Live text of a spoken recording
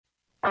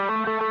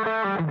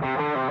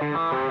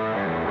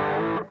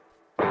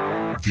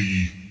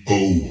The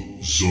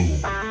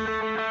O-Zone.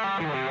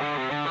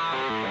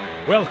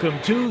 Welcome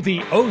to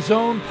the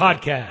O-Zone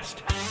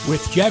Podcast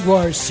with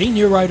Jaguars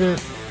senior writer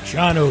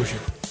John Oehser.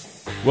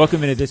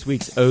 Welcome into this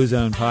week's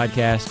O-Zone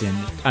Podcast,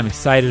 and I'm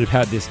excited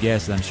about this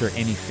guest. I'm sure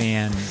any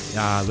fan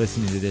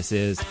listening to this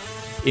is.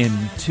 In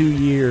 2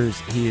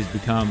 years, he has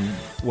become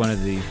one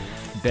of the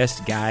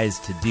best guys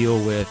to deal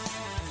with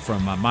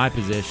from my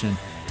position,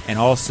 and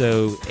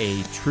also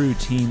a true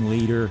team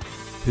leader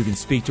who can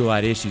speak to a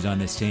lot of issues on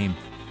this team.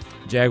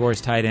 Jaguars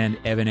tight end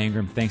Evan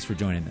Engram, thanks for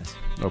joining us.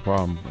 No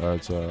problem. I'm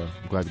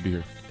glad to be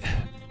here.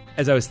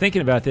 As I was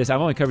thinking about this,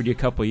 I've only covered you a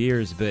couple of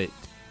years, but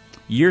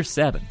year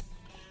 7.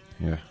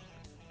 Yeah.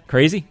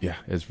 Crazy? Yeah,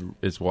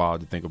 it's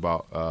wild to think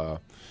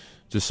about.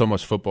 Just so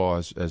much football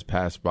has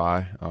passed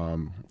by. A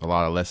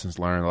lot of lessons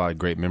learned, a lot of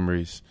great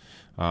memories,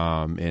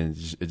 and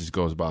it just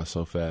goes by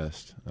so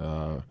fast.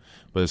 But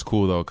it's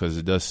cool, though, because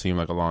it does seem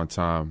like a long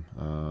time.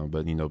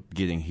 But,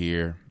 getting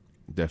here,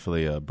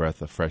 definitely a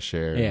breath of fresh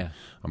air. Yeah.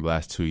 The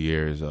last 2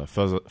 years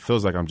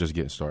feels like I'm just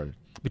getting started.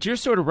 But you're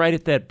sort of right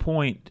at that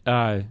point,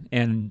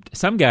 and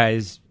some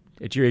guys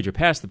at your age are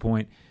past the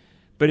point,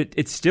 but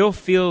it still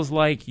feels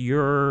like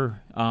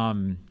you're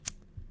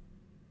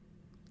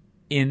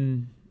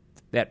in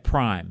that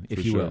prime,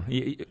 if you will.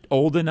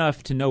 Old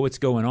enough to know what's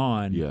going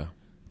on. Yeah.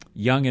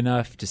 Young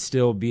enough to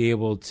still be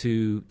able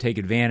to take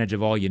advantage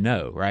of all you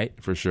know, right?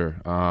 For sure.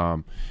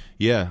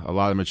 Yeah, a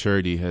lot of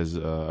maturity has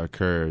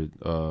occurred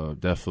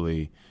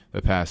definitely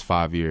the past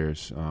 5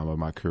 years of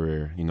my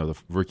career. The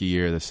rookie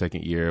year, the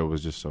second year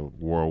was just a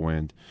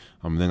whirlwind.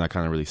 Then I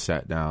kind of really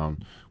sat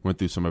down, went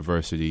through some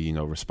adversity,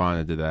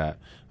 responded to that,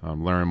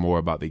 learned more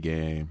about the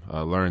game,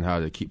 learned how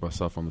to keep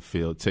myself on the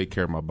field, take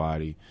care of my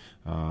body,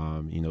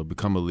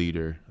 become a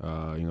leader,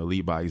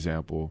 lead by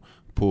example,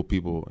 pull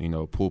people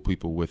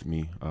with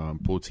me,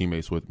 pull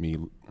teammates with me,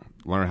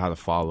 learn how to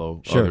follow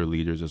other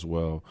leaders as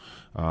well.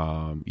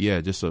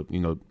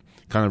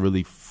 Kind of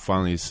really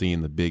finally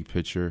seeing the big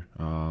picture,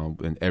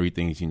 and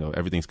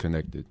everything's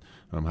connected.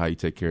 How you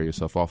take care of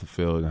yourself off the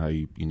field and how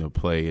you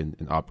play and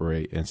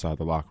operate inside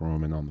the locker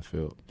room and on the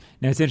field.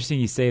 Now it's interesting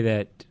you say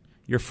that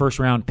your first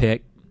round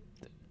pick,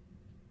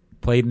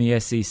 played in the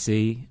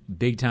SEC,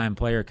 big time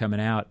player coming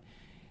out,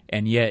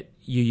 and yet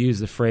you use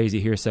the phrase you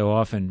hear so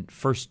often,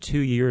 first 2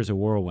 years a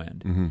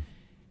whirlwind. Mm-hmm.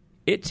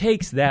 It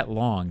takes that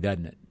long,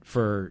 doesn't it,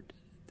 for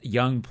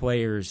young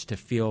players to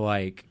feel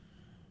like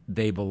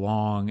they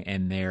belong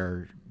and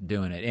they're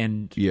doing it.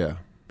 And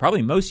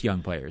probably most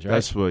young players, right?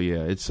 That's what.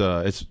 Yeah, it's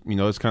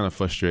kind of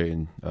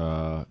frustrating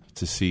to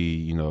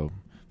see.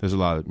 There's a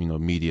lot of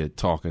media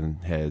talking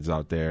heads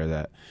out there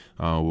that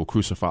will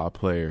crucify a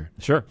player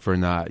for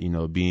not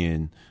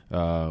being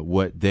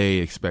what they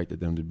expected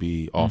them to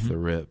be off the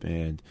rip.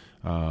 And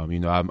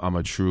I'm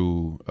a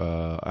true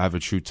I have a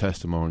true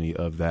testimony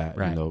of that.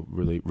 Right.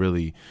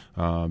 Really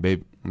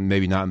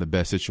maybe not in the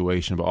best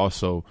situation, but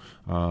also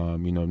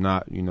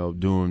not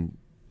doing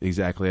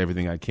exactly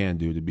everything I can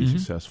do to be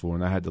successful,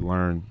 and I had to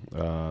learn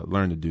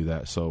to do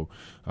that. So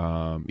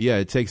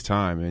it takes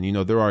time,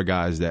 and there are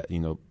guys that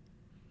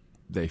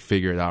they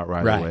figure it out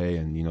right away,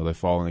 and they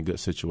fall in a good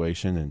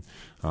situation, and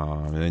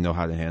they know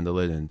how to handle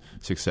it, and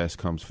success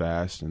comes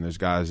fast. And there's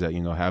guys that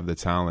have the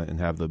talent and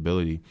have the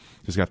ability,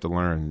 just have to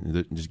learn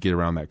and just get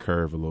around that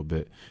curve a little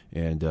bit,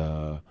 and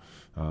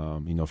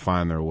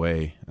find their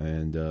way,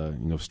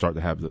 and start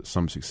to have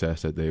some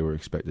success that they were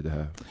expected to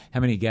have. How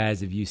many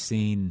guys have you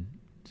seen?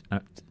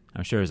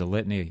 I'm sure there's a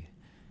litany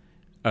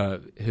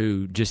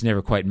who just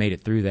never quite made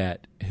it through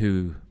that,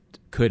 who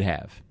could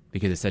have,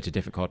 because it's such a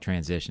difficult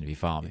transition, if you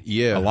follow me.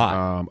 Yeah, a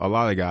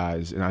lot of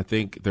guys, and I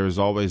think there's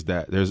always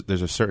that.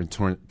 There's a certain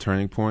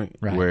turning point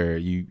where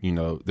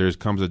there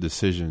comes a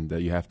decision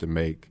that you have to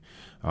make.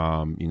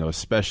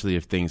 Especially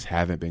if things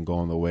haven't been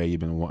going the way you've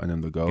been wanting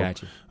them to go.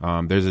 Gotcha.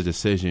 There's a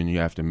decision you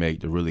have to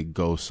make to really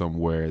go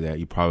somewhere that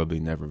you probably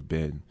never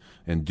been,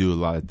 and do a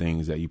lot of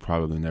things that you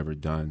probably never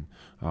done,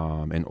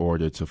 in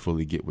order to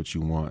fully get what you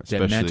want.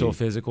 That mental,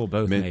 physical,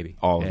 both maybe.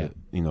 All of it.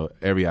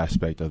 Every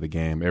aspect of the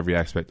game, every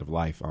aspect of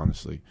life,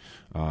 honestly.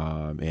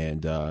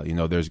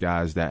 There's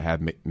guys that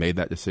have made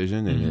that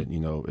decision,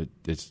 and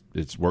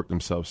it's worked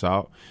themselves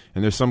out.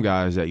 And there's some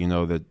guys that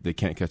that they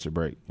can't catch a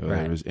break.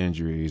 There's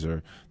injuries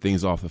or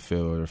things off the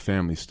field or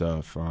family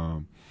stuff.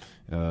 I've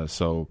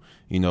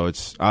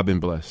been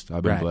blessed.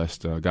 I've been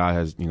blessed. God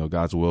has,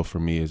 God's will for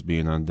me is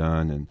being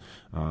undone, and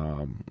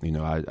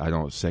I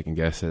don't second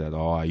guess it at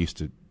all. I used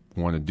to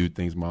want to do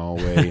things my own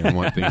way and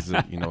want things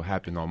to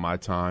happen on my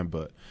time,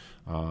 but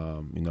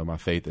my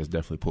faith has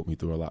definitely put me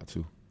through a lot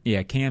too.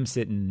 Yeah, Cam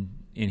sitting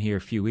in here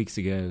a few weeks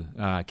ago,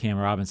 Cam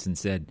Robinson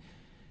said,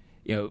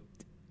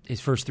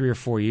 his first 3 or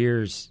 4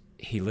 years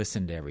he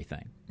listened to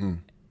everything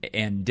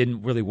and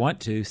didn't really want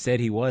to. Said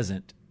he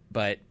wasn't,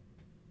 but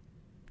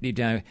deep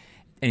down.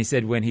 And he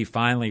said when he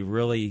finally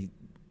really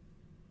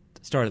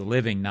started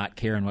living, not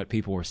caring what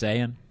people were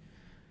saying,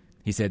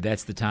 he said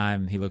that's the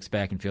time he looks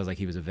back and feels like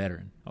he was a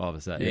veteran all of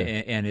a sudden. Yeah.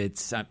 And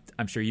it's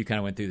I'm sure you kind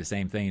of went through the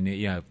same thing.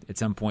 At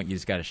some point you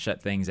just got to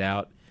shut things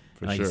out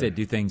like sure. you said,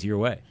 do things your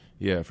way.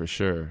 Yeah, for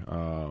sure.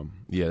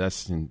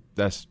 That's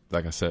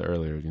like I said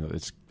earlier.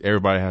 It's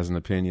everybody has an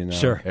opinion now.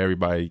 Sure.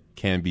 Everybody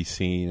can be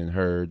seen and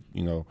heard.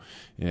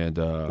 And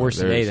worse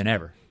today than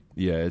ever.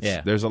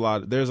 Yeah, there's a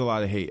lot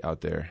of hate out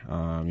there.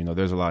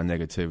 There's a lot of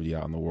negativity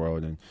out in the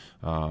world, and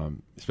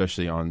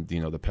especially on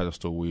the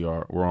pedestal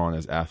we're on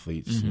as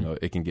athletes. Mm-hmm.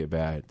 It can get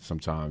bad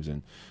sometimes,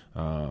 and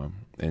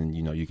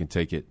you can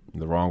take it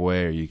the wrong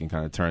way, or you can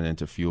kind of turn it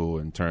into fuel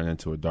and turn it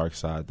into a dark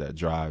side that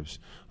drives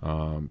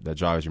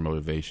your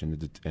motivation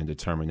and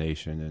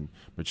determination and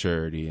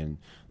maturity. And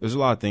there's a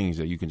lot of things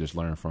that you can just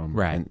learn from,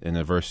 right, in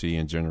adversity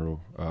in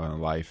general,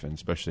 in life, and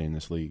especially in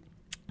this league.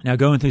 Now,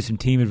 going through some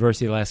team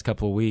adversity the last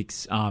couple of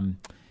weeks,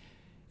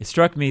 it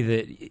struck me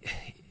that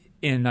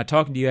in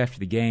talking to you after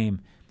the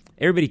game,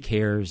 everybody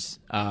cares,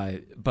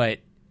 but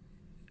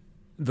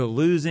the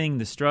losing,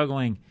 the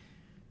struggling,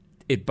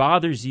 it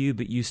bothers you,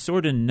 but you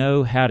sort of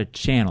know how to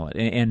channel it.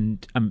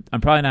 And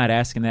I'm probably not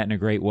asking that in a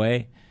great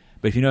way,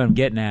 but if you know what I'm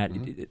getting at,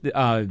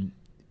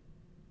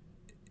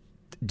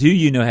 do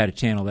you know how to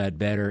channel that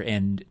better?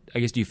 And I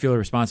guess do you feel a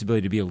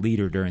responsibility to be a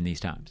leader during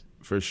these times?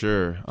 For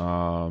sure.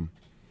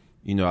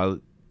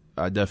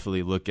 I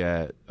definitely look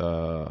at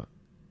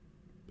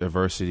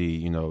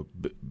adversity,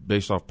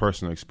 based off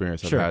personal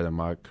experience I've had in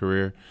my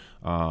career,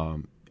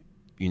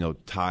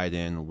 tied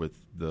in with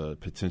the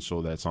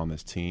potential that's on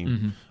this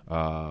team.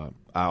 I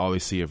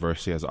always see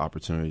adversity as an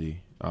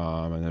opportunity,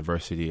 and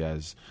adversity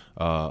as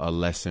a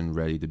lesson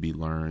ready to be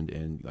learned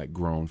and like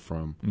grown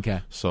from.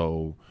 Okay.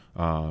 So,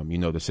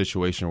 the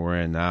situation we're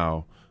in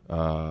now,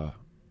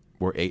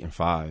 we're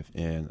 8-5,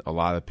 and a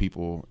lot of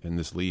people in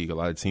this league, a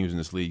lot of teams in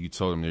this league, you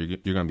told them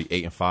you're going to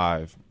be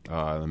 8-5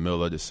 in the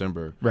middle of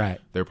December.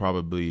 Right. They're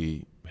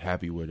probably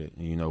happy with it.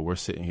 And, we're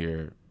sitting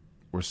here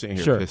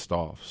Sure. pissed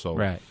off. So,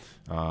 right.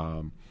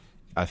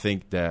 I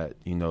think that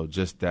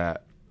just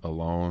that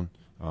alone,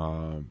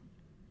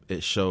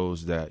 it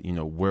shows that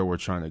where we're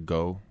trying to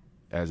go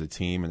as a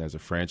team and as a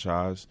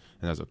franchise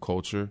and as a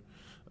culture,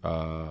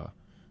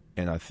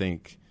 and I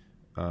think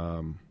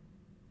that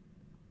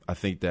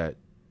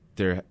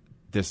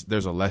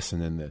there's a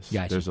lesson in this.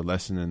 Gotcha. There's a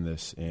lesson in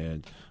this,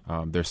 and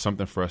there's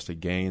something for us to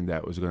gain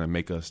that was going to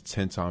make us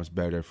 10 times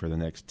better for the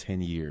next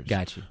 10 years.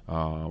 Gotcha.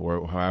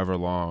 Or however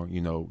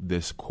long,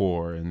 this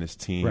core and this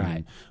team,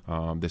 right,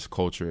 and, this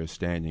culture is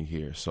standing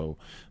here. So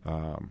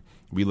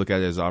we look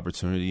at it as an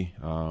opportunity.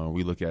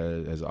 We look at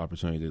it as an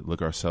opportunity to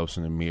look ourselves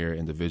in the mirror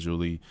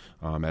individually,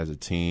 as a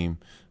team,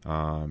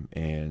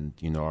 and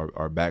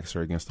our backs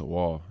are against the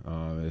wall.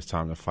 It's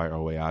time to fight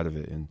our way out of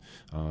it, and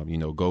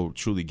go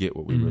truly get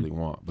what we really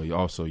want. But you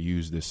also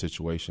use this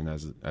situation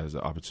as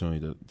an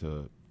opportunity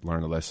to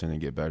learn a lesson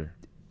and get better.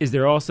 Is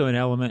there also an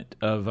element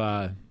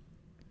of,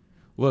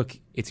 look,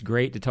 it's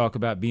great to talk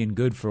about being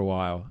good for a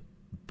while,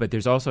 but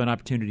there's also an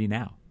opportunity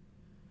now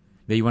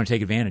that you want to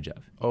take advantage of?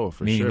 Oh,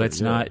 for Meaning, sure.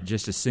 let's not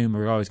just assume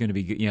we're always going to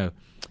be good.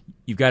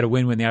 You've got to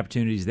win when the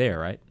opportunity's there,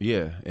 right?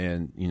 Yeah,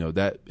 and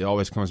that it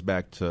always comes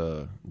back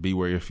to be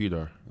where your feet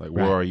are. Like,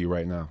 where are you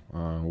right now?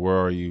 Where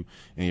are you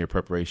in your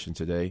preparation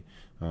today?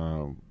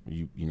 You're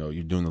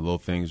doing the little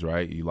things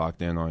right. You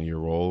locked in on your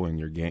role and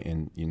your game,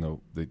 and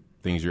the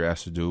things you're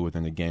asked to do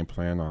within the game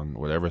plan on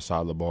whatever side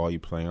of the ball you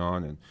play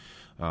on, and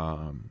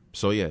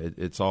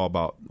it's all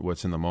about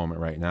what's in the moment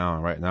right now.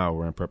 And right now,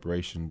 we're in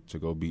preparation to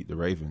go beat the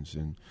Ravens,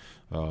 and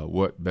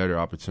what better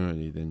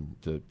opportunity than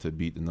to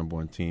beat the number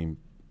one team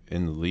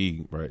in the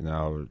league right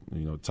now, or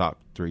top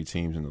 3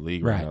 teams in the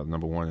league right now,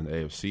 number 1 in the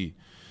AFC.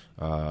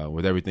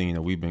 With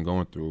everything we've been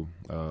going through,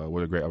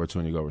 what a great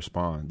opportunity to go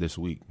respond this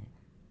week.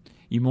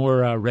 You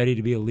more ready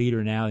to be a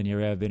leader now than you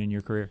ever have been in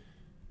your career?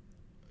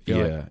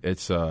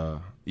 It's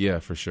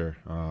for sure.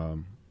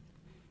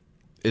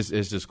 It's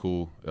just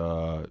cool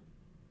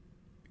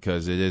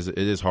because it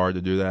is hard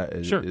to do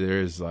that. Sure,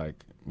 there is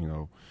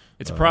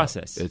it's a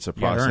process. It's a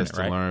process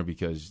to right? learn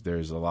because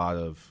there's a lot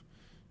of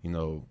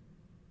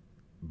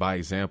by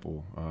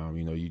example.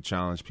 You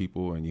challenge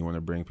people and you want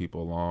to bring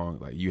people along.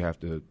 Like you have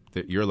to,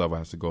 your level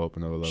has to go up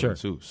another level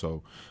too.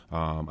 So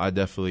I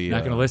definitely not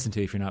going to listen to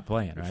you if you're not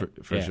playing, right?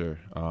 For sure.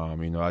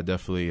 I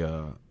definitely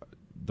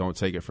don't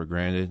take it for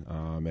granted.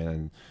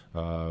 And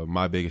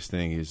my biggest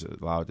thing is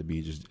allow it to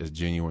be just as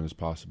genuine as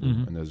possible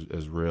and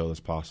as real as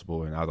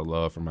possible, and out of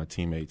love for my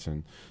teammates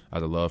and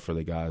out of love for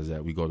the guys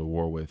that we go to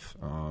war with.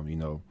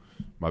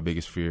 My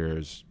biggest fear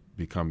is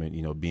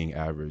becoming, being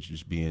average,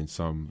 just being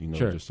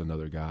just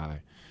another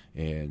guy.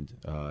 And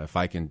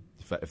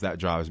if that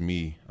drives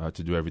me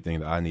to do everything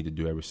that I need to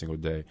do every single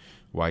day,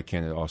 why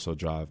can't it also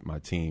drive my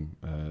team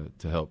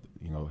to help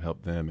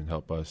them and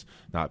help us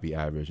not be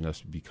average and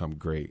us become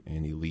great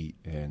and elite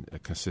and a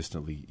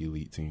consistently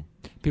elite team?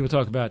 People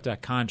talk about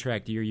that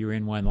contract year. You were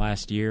in one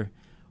last year.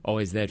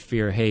 Always that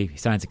fear, hey, he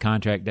signs a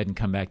contract, doesn't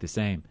come back the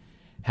same.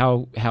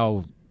 How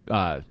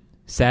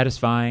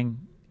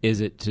satisfying is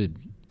it to,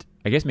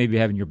 I guess, maybe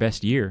having your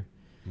best year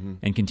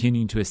and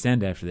continuing to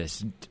ascend after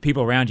this?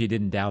 People around you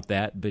didn't doubt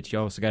that, but you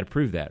also got to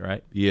prove that,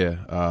 right?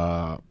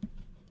 Yeah.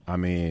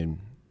 I'm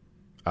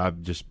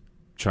just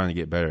trying to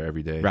get better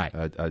every day. Right.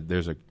 I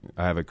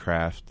have a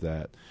craft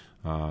that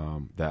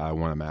that I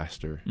want to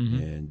master.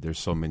 And there's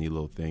so many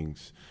little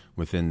things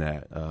within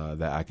that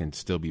that I can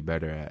still be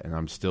better at, and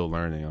I'm still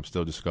learning. I'm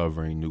still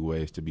discovering new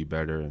ways to be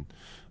better, and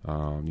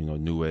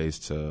new ways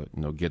to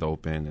get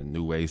open, and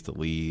new ways to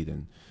lead,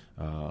 and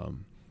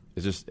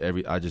it's just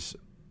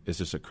it's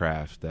just a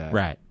craft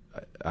that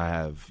I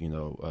have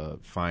a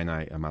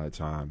finite amount of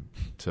time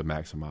to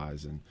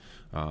maximize,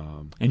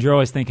 and you're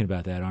always thinking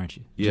about that, aren't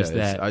you?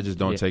 Yeah, I just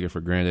don't take it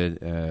for granted.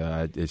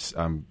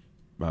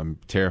 I'm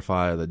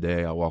terrified of the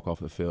day I walk off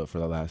the field for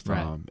the last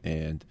time,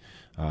 and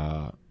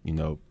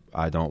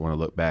I don't want to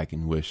look back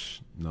and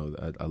wish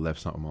I left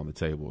something on the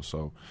table.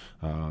 So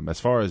as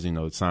far as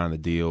signing the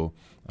deal,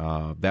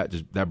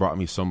 that brought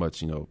me so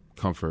much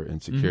comfort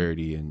and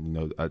security,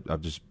 and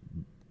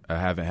I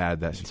haven't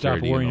had that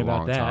security Stop worrying in a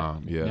long about that.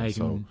 time. Yeah, now you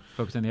can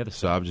focus on the other so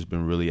stuff. I've just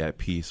been really at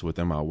peace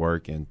within my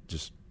work, and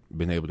just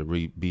been able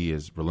to be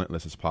as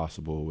relentless as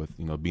possible with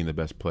being the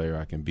best player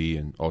I can be,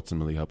 and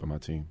ultimately helping my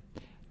team.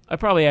 I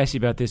probably asked you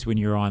about this when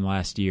you were on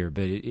last year,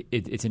 but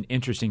it's an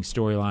interesting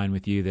storyline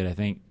with you that I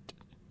think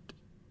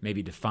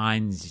maybe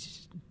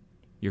defines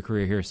your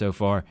career here so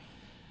far.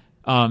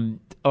 A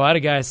lot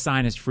of guys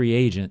sign as free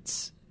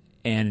agents,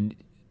 and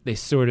they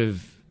sort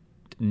of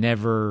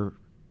never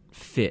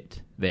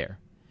fit there.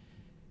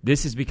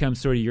 This has become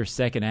sort of your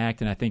second act,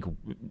 and I think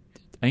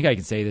I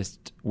can say this,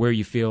 where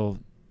you feel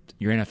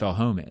your NFL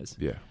home is.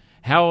 Yeah.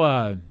 How,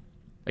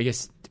 I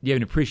guess, you have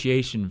an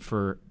appreciation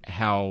for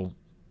how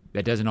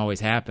that doesn't always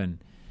happen,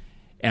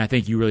 and I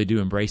think you really do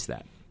embrace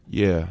that.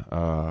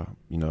 Yeah,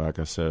 like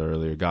I said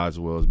earlier, God's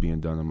will is being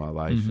done in my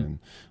life, and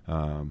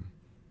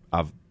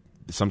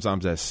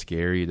sometimes that's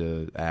scary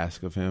to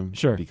ask of Him,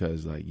 sure,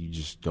 because you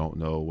just don't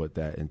know what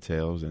that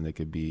entails, and it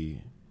could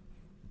be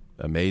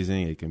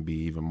amazing. It can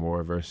be even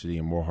more adversity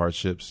and more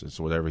hardships. It's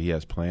whatever He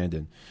has planned,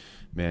 and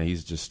man,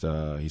 He's just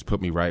He's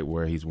put me right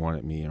where He's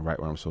wanted me and right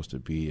where I'm supposed to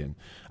be. And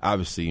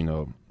obviously,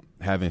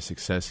 having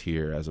success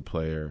here as a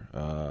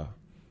player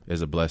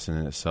is a blessing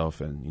in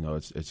itself, and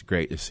it's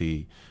great to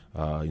see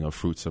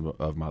fruits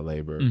of my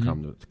labor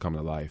come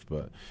to life.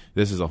 But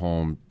this is a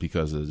home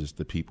because of just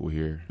the people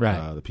here,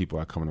 the people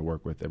I come to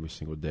work with every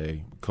single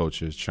day: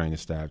 coaches, training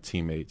staff,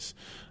 teammates,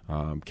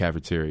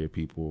 cafeteria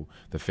people,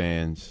 the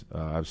fans.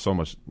 I have so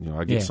much,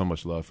 I get so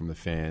much love from the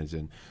fans,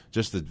 and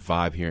just the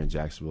vibe here in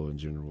Jacksonville in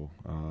general.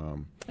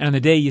 And on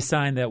the day you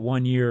signed that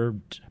 1-year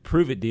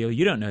prove-it deal,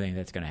 you don't know anything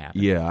that's going to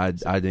happen. Yeah,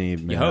 I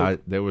didn't even.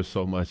 There was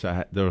so much.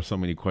 There were so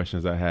many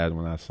questions I had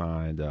when I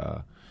signed.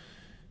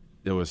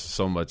 There was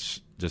so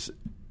much. Just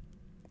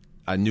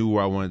I knew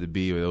where I wanted to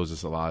be, but there was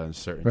just a lot of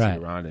uncertainty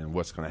around it, and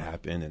what's going to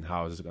happen, and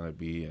how is it going to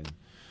be, and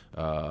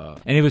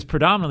it was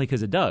predominantly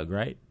because of Doug,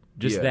 right?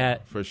 Just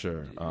that for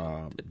sure.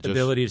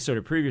 Ability to sort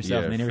of prove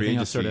yourself, and then everything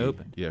else sort of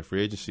opened. Yeah,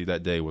 free agency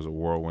that day was a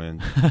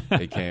whirlwind.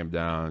 It came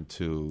down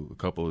to a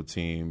couple of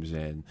teams,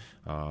 and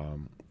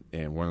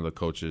one of the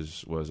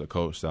coaches was a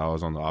coach that I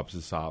was on the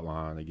opposite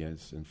sideline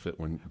against, and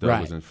when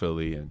Doug was in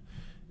Philly, and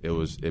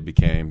it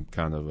became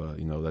kind of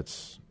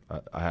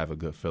I have a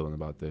good feeling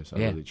about this. I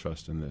really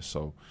trust in this.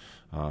 So,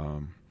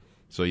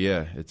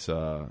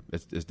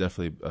 it's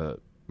definitely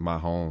my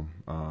home,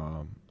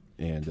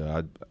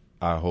 and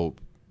I hope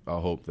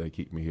they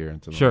keep me here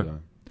until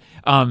I'm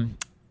done.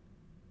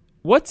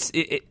 What's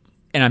it?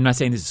 And I'm not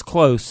saying this is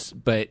close,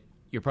 but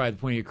you're probably at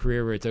the point of your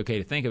career where it's okay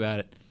to think about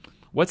it.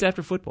 What's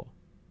after football?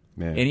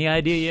 Man. Any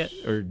idea yet,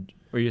 or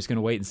are you just going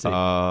to wait and see?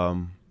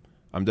 I'm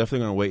definitely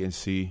going to wait and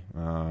see.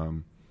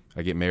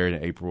 I get married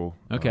in April.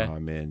 Okay.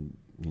 And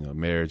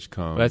marriage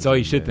comes. Well, that's all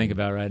you should think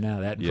about right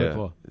now. That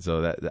football.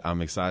 So that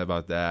I'm excited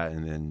about that,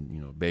 and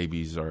then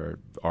babies are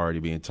already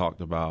being talked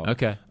about.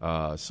 Okay.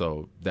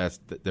 So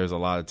there's a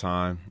lot of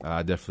time.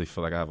 I definitely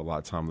feel like I have a lot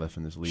of time left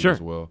in this league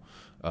as well.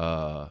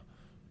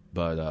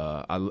 But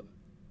I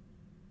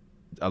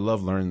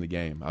love learning the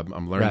game.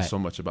 I'm learning so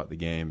much about the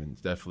game, and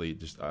definitely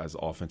just as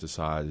offensive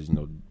side,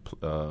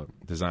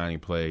 designing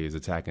plays,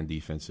 attacking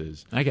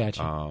defenses. I got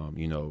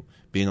you.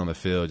 Being on the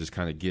field just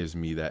kind of gives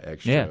me that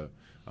extra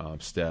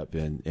step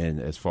in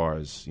as far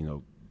as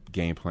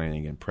game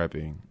planning and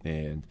prepping.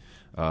 And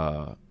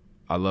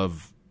I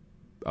love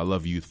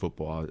youth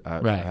football.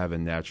 I have a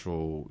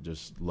natural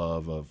just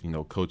love of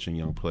coaching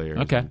young players.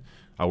 Okay. And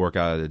I work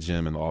out at the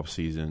gym in the off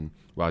season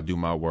where I do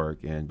my work,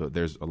 but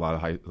there's a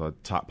lot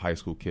of top high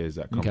school kids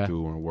that come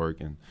through and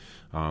work, and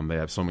they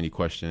have so many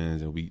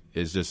questions, and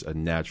it's just a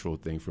natural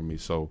thing for me.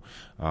 So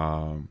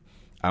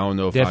I don't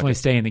know if definitely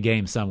stay in the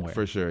game somewhere.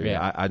 For sure,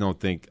 yeah. I don't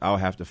think I'll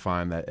have to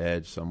find that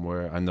edge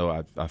somewhere. I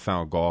know I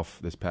found golf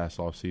this past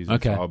off season,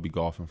 so I'll be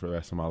golfing for the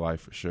rest of my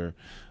life for sure.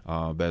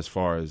 But as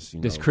far as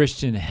does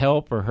Christian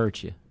help or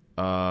hurt you?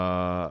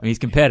 He's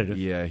competitive.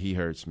 Yeah, he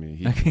hurts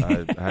me.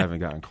 I haven't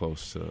gotten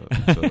close to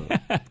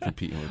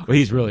competing with Christian. Well,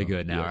 he's really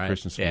good now, right?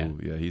 Christian School.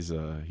 Yeah, he's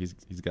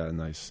got a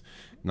nice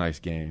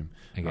game.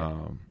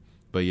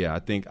 But yeah, I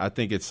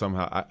think it's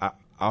somehow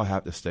I'll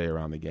have to stay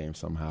around the game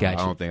somehow. Gotcha.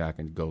 I don't think I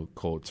can go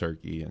cold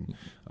turkey and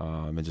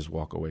just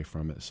walk away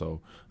from it.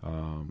 So,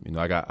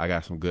 I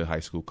got some good high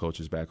school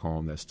coaches back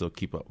home that still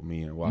keep up with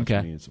me and watch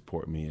me and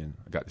support me, and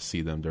I got to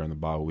see them during the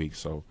bye week.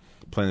 So,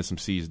 planting some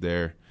seeds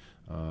there.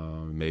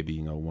 Maybe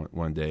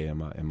one day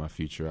in my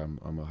future,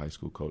 I'm a high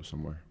school coach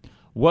somewhere.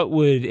 What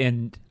would,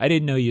 and I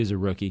didn't know you as a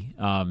rookie.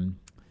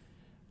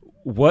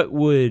 What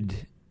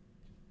would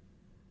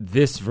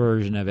this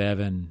version of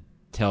Evan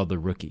tell the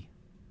rookie?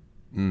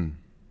 It's an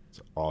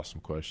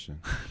awesome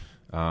question.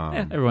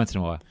 Every once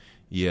in a while.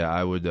 Yeah,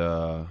 I would.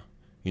 I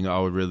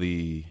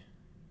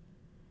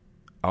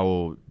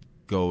will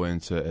go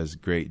into as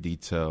great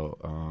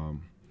detail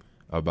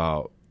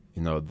about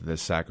the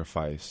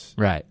sacrifice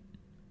Right.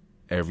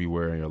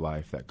 everywhere in your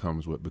life that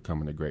comes with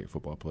becoming a great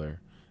football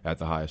player at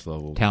the highest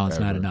level. Talent's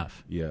ever. not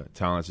enough. Yeah,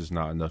 talent's just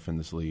not enough in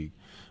this league.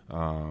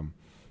 And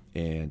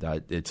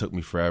it took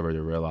me forever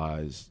to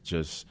realize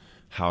just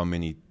how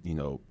many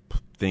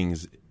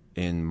things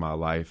in my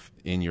life,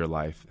 in your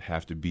life,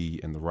 have to be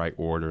in the right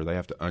order. They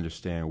have to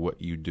understand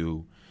what you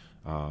do,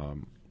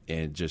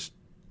 and just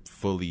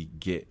fully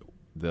get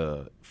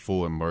the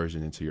full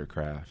immersion into your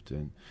craft.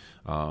 And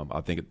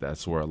I think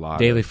that's where a lot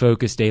Daily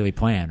focus, daily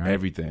plan, right?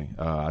 everything.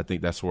 I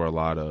think that's where a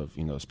lot of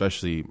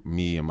especially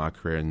me and my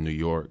career in New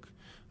York.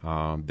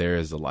 There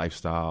is the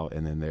lifestyle,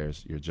 and then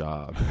there's your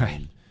job. Right.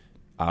 And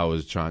I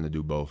was trying to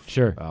do both.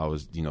 Sure. I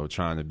was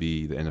trying to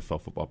be the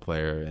NFL football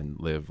player and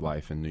live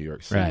life in New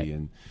York City, Right.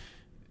 and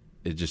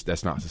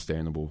that's not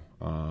sustainable.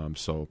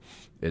 But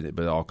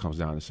it all comes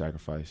down to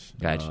sacrifice.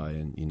 Gotcha.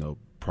 And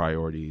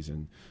priorities,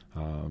 and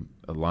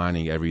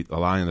aligning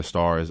the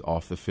stars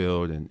off the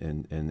field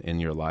and in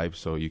your life,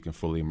 so you can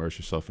fully immerse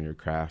yourself in your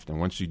craft.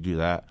 And once you do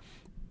that,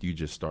 you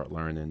just start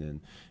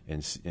learning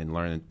and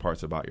learning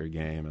parts about your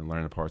game, and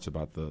learning parts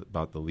about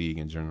the league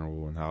in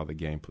general and how the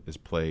game is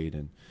played,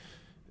 and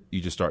you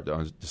just start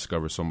to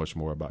discover so much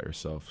more about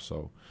yourself.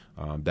 So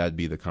that'd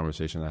be the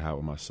conversation I have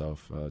with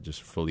myself,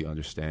 just fully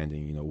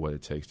understanding what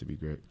it takes to be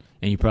great.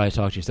 And you probably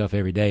talk to yourself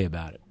every day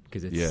about it,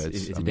 because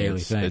it's a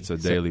daily thing. It's a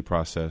daily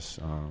process.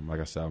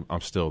 Like I said,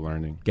 I'm still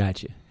learning.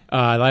 Gotcha.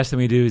 Last thing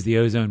we do is the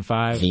Ozone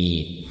 5.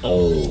 The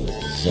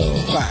Ozone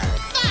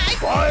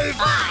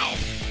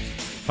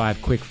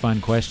 5 quick, fun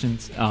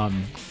questions.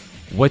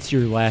 What's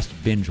your last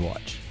binge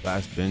watch?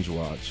 Last binge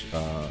watch,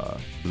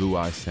 Blue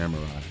Eye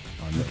Samurai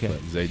on Netflix. Okay.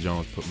 Zay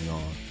Jones put me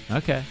on.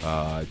 Okay.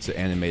 It's an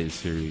animated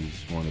series,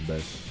 one of the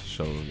best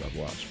shows I've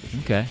watched. For sure.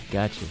 Okay,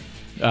 gotcha.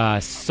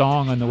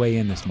 Song on the way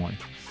in this morning.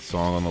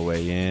 Song on the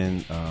way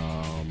in,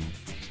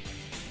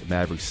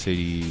 Maverick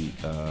City,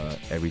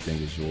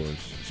 Everything Is Yours.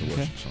 It's a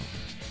worship song.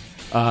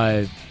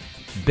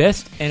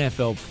 Best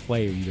NFL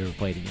player you've ever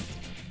played against?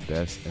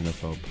 Best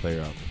NFL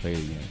player I've played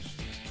against.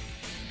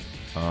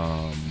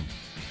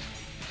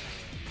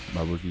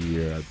 My rookie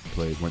year,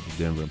 went to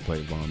Denver and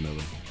played Von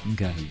Miller.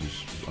 Okay. He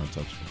was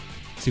untouchable.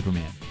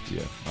 Superman.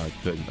 Yeah, I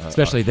couldn't.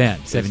 Especially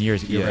then, 7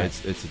 years ago. Yeah,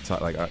 right. it's a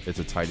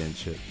tight end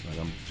chip. Like,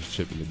 I'm just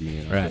chipping the D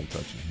in. I Right. couldn't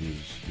touch him.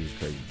 He was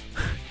crazy.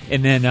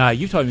 And then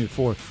you told me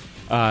before,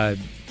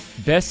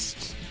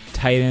 best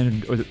tight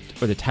end or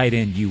the tight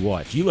end you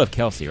watch. You love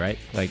Kelsey, right?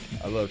 Like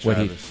I love what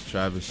Travis.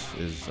 Travis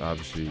is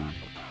obviously,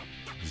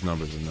 his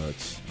numbers are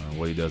nuts.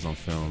 What he does on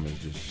film is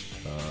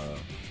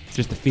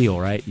just the feel,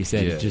 right? You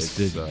said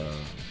he's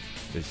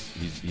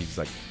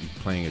like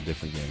playing a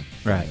different game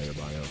Right. than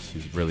everybody else.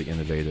 He's really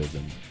innovative,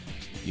 and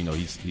he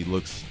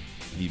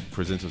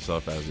presents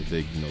himself as a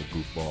big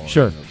goofball.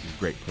 Sure. He's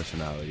great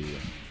personality,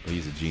 but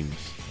he's a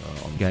genius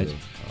on the Gotcha. field.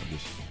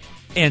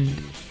 And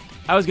genius.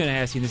 I was going to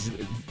ask you, this is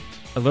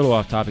a little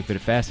off topic, but it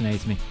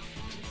fascinates me.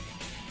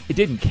 It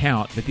didn't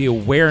count, but the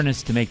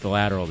awareness to make the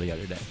lateral the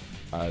other day.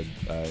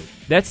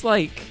 That's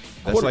like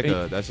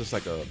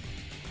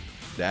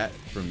that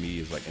for me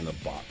is like in a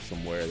box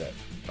somewhere that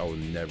I would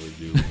never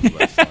do.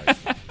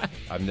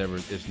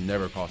 Unless, it's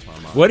never crossed my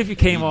mind. What if you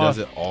came off?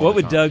 What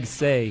would time. Doug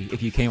say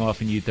if you came off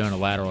and you'd thrown a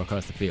lateral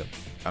across the field?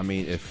 I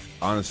mean,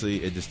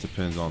 honestly, it just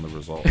depends on the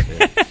result.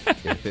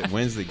 If it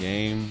wins the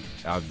game,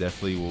 I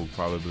definitely will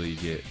probably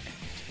get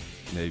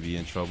maybe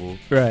in trouble.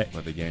 Right.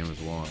 But the game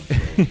is won. So,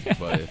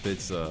 but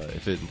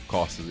if it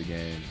costs the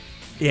game,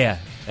 yeah,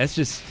 it's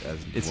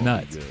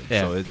nuts.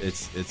 Yeah. So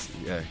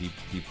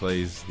he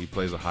plays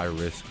a high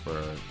risk for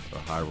a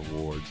high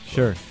reward. So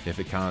Sure. If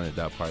it counted,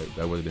 that would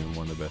have been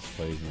one of the best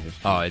plays in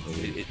history. Oh, it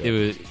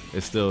was.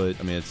 It's still. I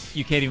mean, it's.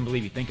 You can't even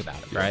believe you think about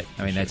it, Yeah, right?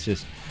 I mean, sure. that's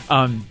just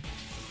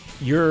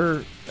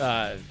your.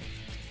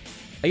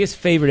 I guess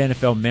favorite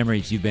NFL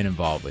memories you've been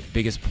involved with.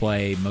 Biggest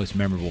play, most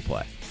memorable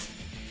play.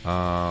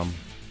 I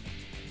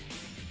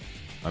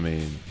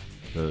mean,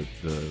 the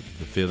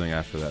feeling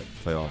after that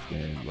playoff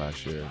game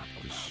last year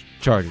was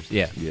Chargers,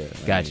 yeah.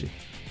 Gotcha. you.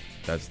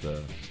 That's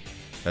the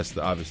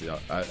obviously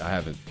I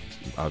haven't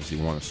obviously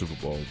won a Super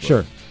Bowl. But,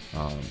 Sure.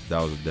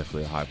 That was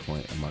definitely a high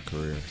point in my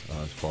career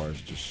as far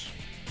as just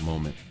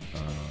moment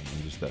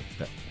and just that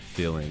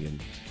feeling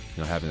and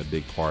having a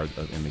big part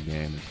in the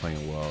game and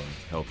playing well and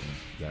helping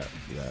that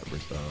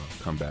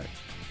comeback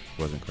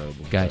was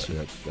incredible. Gotcha.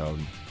 I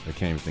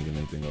can't even think of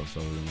anything else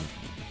other than that.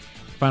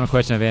 Final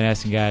question I've been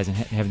asking guys and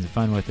having some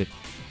fun with it.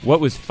 What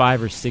was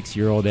 5 or 6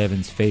 year old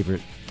Evan's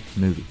favorite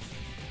movie?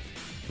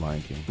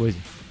 Lion King. Was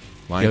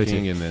Lion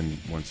King, and then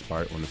when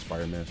the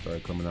Spider-Man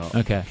started coming out.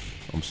 Okay.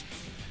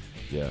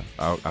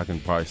 I can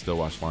probably still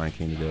watch Lion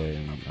King today,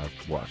 and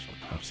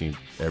I've seen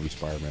every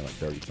Spider-Man like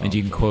 30 times. And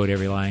you can quote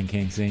every Lion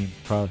King scene,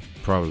 probably.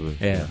 Probably.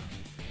 Yeah.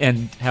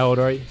 And how old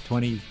are you?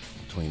 29.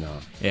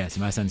 Yeah. So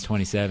my son's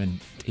 27.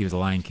 He was a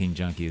Lion King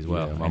junkie as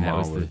well. Yeah, my and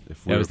mom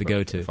that was the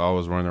go-to. If I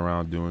was running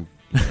around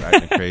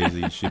acting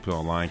crazy, she put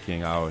on Lion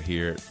King, I would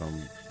hear it from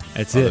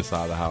the other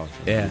side of the house.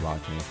 Yeah.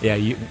 Watching it. Yeah.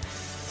 Me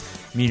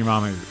and your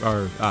mom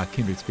are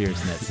kindred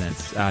spirits in that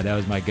sense. That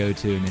was my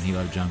go-to, and then he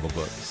loved Jungle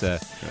Book. So,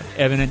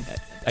 Evan,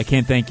 I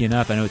can't thank you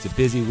enough. I know it's a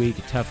busy week,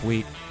 a tough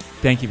week.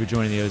 Thank you for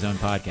joining the Ozone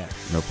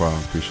Podcast. No problem.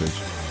 Appreciate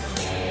you.